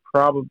Roddy would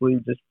probably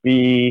just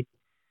be,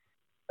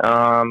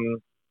 I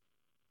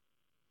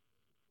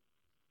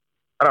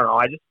don't know.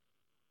 I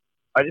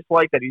just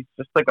like that he's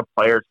just like a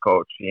player's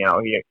coach. You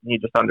know, he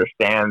just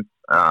understands.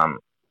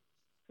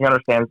 He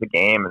understands the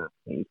game, and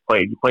he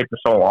played for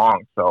so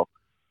long. So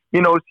he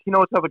knows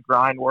how the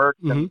grind works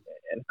and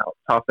how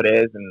tough it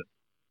is, and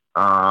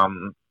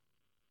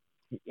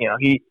you know,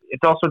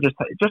 it's also just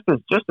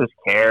his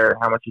care,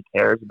 how much he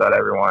cares about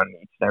everyone,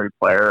 each and every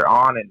player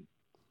on and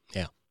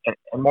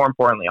more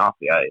importantly off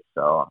the ice.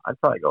 So I'd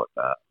probably go with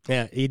that.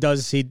 Yeah, he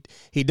does. He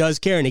does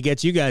care, and he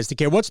gets you guys to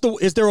care.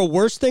 Is there a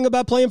worse thing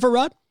about playing for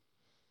Rod?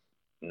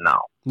 No.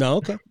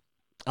 Okay.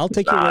 I'll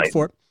take your word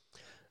for it.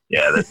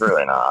 Yeah, there's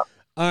really not.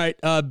 All right.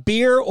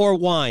 Beer or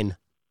wine?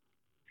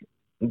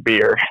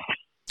 Beer.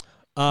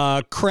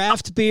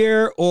 Craft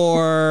beer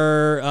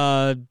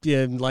or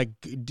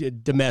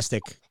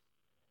domestic?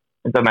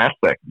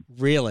 Domestic.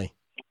 Really?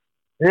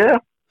 Yeah.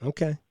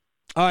 Okay.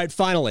 All right.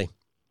 Finally,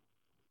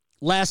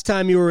 last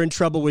time you were in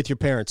trouble with your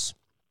parents?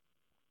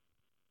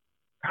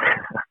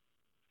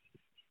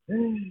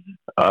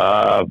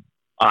 I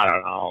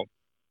don't know.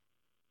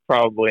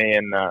 Probably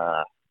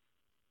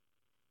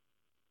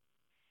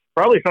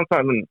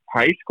sometime in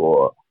high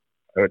school,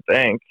 I would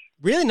think.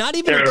 Really? Not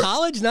even in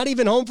college? Not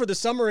even home for the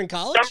summer in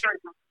college?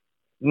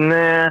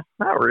 Nah,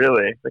 not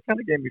really. They kind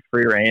of gave me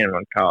free reign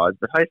in college,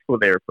 but high school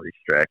they were pretty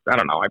strict. I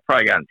don't know. I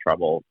probably got in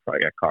trouble.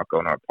 Probably got caught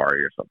going to a party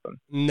or something.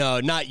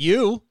 No, not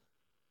you.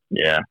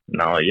 Yeah,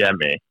 no, yeah,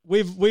 me.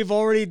 We've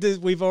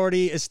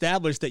already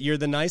established that you're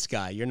the nice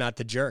guy. You're not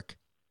the jerk.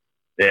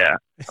 Yeah,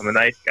 I'm a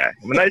nice guy.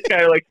 I'm a nice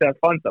guy who likes to have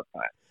fun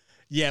sometimes.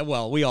 Yeah,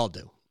 well, we all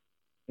do.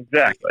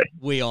 Exactly.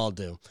 We all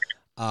do.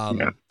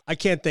 I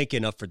can't thank you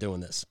enough for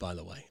doing this, by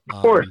the way.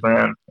 Of course,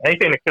 man.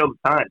 Anything to kill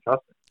the time,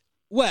 trust me.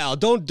 Well,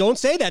 don't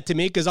say that to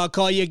me because I'll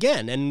call you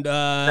again. And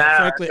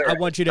frankly, I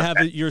want you to have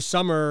your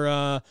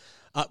summer.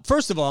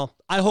 First of all,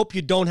 I hope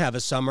you don't have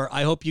a summer.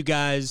 I hope you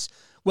guys.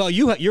 Well,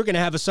 you're going to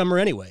have a summer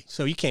anyway,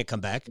 so you can't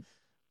come back.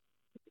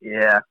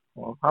 Yeah,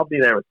 well, I'll be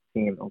there with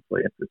the team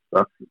hopefully if this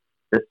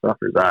stuff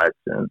resides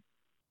soon.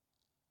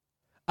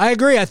 I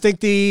agree. I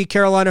think the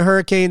Carolina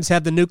Hurricanes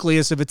have the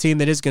nucleus of a team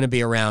that is going to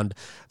be around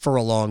for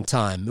a long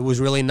time. It was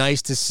really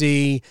nice to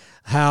see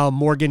how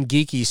Morgan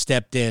Geekie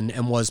stepped in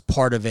and was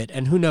part of it.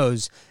 And who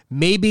knows,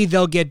 maybe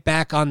they'll get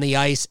back on the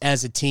ice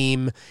as a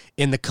team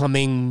in the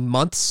coming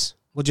months.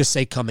 We'll just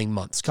say coming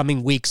months.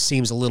 Coming weeks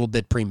seems a little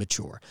bit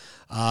premature.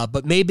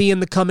 But maybe in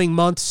the coming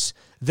months,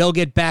 they'll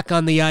get back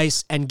on the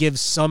ice and give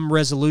some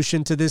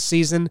resolution to this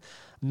season.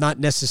 Not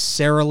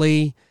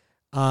necessarily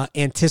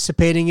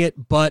anticipating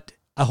it, but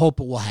I hope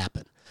it will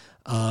happen.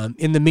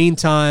 In the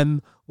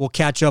meantime, we'll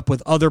catch up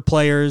with other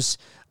players,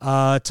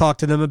 talk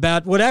to them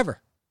about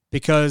whatever,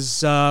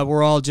 because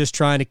we're all just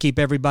trying to keep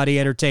everybody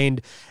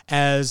entertained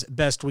as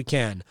best we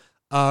can.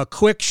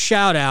 Quick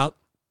shout out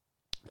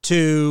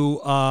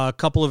to a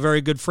couple of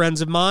very good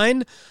friends of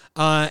mine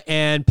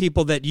and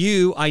people that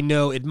I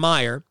know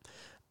admire.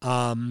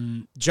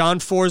 John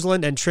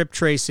Forsland and Trip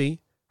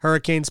Tracy,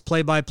 Hurricanes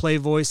play-by-play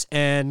voice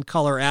and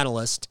color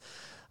analyst.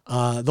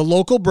 The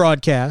local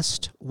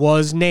broadcast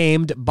was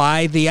named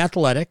by The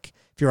Athletic.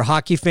 If you're a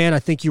hockey fan, I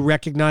think you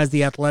recognize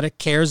The Athletic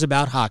cares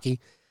about hockey.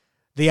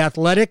 The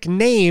Athletic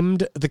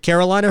named the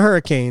Carolina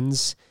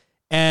Hurricanes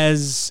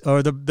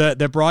or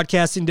the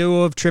broadcasting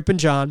duo of Tripp and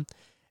John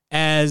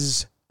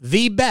as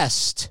the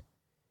best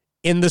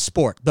in the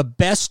sport, the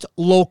best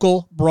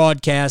local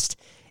broadcast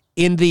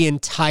in the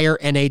entire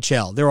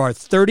NHL. There are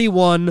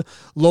 31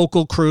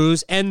 local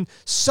crews, and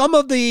some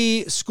of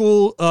the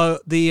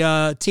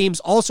teams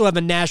also have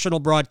a national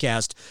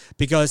broadcast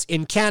because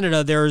in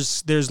Canada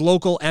there's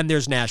local and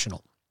there's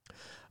national.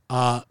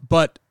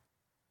 But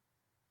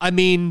I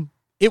mean,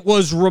 it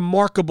was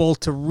remarkable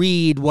to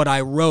read what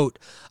I wrote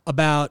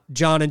about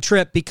John and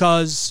Tripp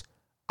because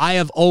I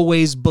have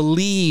always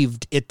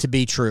believed it to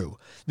be true,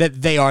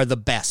 that they are the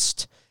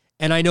best.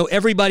 And I know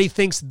everybody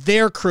thinks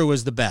their crew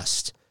is the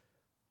best.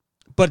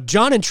 But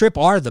John and Tripp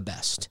are the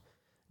best.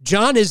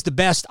 John is the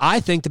best, I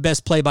think, the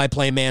best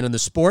play-by-play man in the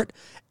sport,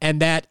 and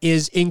that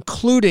is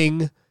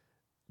including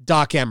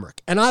Doc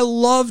Emmerich. And I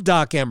love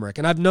Doc Emmerich,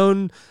 and I've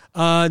known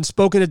and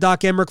spoken to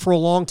Doc Emmerich for a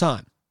long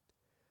time.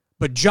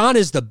 But John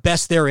is the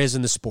best there is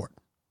in the sport.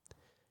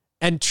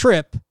 And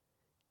Tripp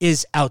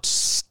is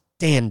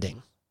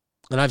outstanding.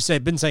 And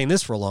I've been saying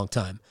this for a long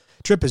time.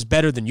 Tripp is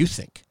better than you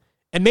think.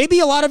 And maybe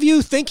a lot of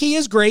you think he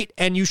is great,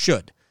 and you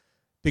should.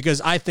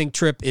 Because I think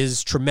Tripp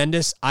is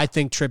tremendous. I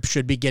think Tripp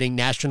should be getting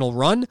national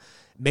run.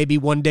 Maybe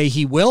one day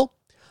he will.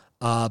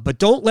 But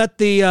don't let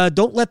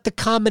the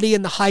comedy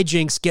and the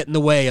hijinks get in the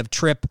way of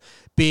Tripp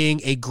being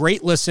a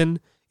great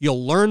listen.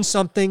 You'll learn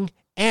something.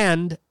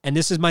 And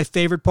this is my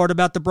favorite part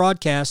about the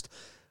broadcast,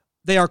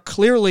 they are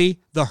clearly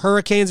the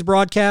Hurricanes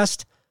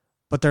broadcast,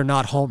 but they're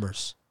not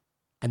homers.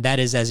 And that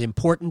is as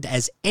important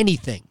as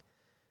anything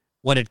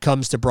when it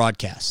comes to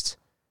broadcasts.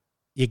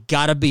 You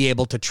got to be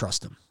able to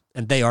trust them,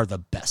 and they are the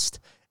best.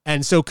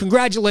 And so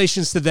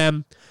congratulations to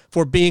them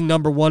for being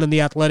number one in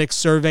the Athletics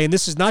survey. And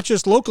this is not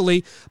just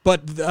locally,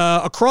 but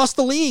across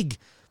the league.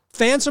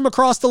 Fans from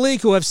across the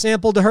league who have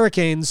sampled the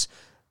Hurricanes,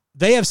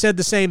 they have said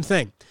the same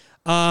thing.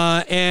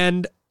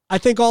 And I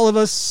think all of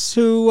us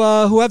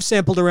who have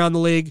sampled around the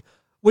league,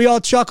 we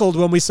all chuckled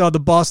when we saw the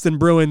Boston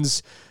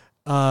Bruins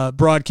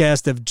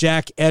broadcast of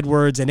Jack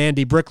Edwards and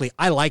Andy Brickley.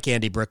 I like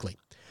Andy Brickley.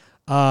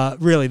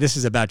 Really, this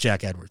is about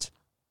Jack Edwards.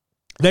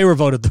 They were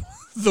voted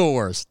the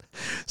worst.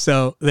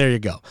 So there you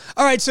go.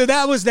 All right, so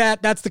that was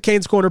that. That's the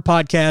Canes Corner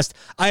podcast.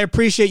 I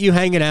appreciate you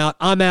hanging out.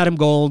 I'm Adam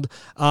Gold.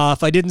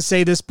 If I didn't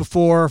say this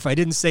before, if I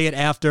didn't say it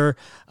after,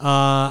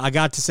 I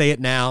got to say it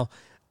now.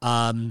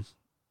 Download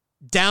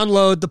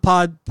the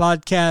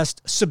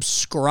podcast,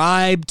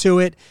 subscribe to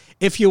it.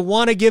 If you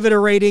want to give it a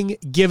rating,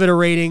 give it a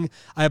rating.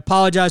 I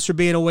apologize for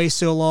being away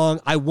so long.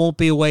 I won't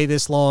be away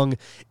this long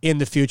in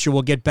the future.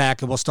 We'll get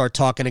back and we'll start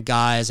talking to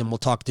guys and we'll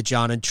talk to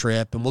John and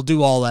Tripp and we'll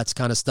do all that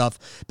kind of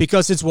stuff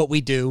because it's what we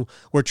do.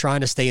 We're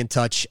trying to stay in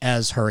touch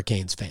as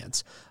Hurricanes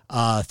fans.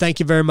 Thank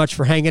you very much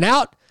for hanging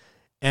out,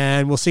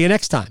 and we'll see you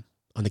next time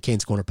on the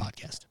Canes Corner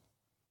podcast.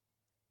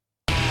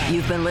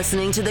 You've been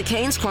listening to the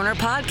Canes Corner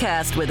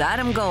podcast with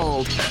Adam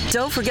Gold.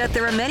 Don't forget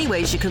there are many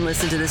ways you can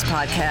listen to this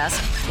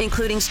podcast,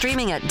 including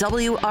streaming at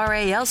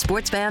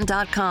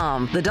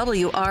WRALSportsFan.com, the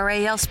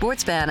WRAL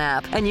Sportsfan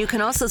app, and you can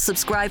also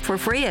subscribe for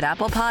free at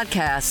Apple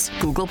Podcasts,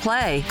 Google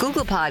Play,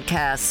 Google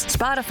Podcasts,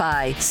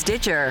 Spotify,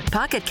 Stitcher,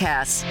 Pocket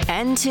Casts,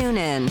 and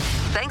TuneIn.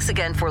 Thanks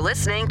again for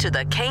listening to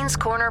the Canes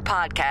Corner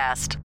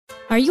podcast.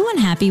 Are you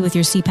unhappy with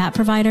your CPAP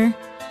provider?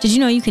 Did you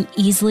know you can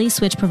easily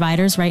switch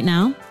providers right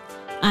now?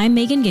 I'm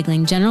Megan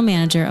Gigling, General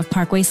Manager of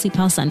Parkway Sleep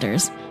Health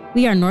Centers.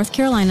 We are North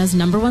Carolina's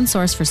 #1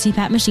 source for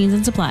CPAP machines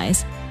and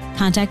supplies.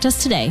 Contact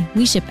us today.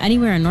 We ship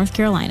anywhere in North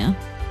Carolina.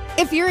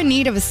 If you're in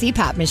need of a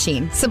CPAP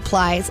machine,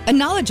 supplies, a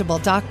knowledgeable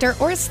doctor,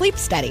 or a sleep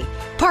study,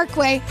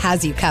 Parkway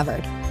has you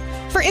covered.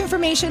 For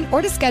information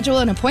or to schedule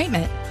an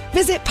appointment,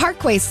 visit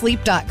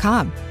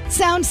parkwaysleep.com.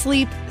 Sound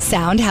sleep,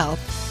 sound health.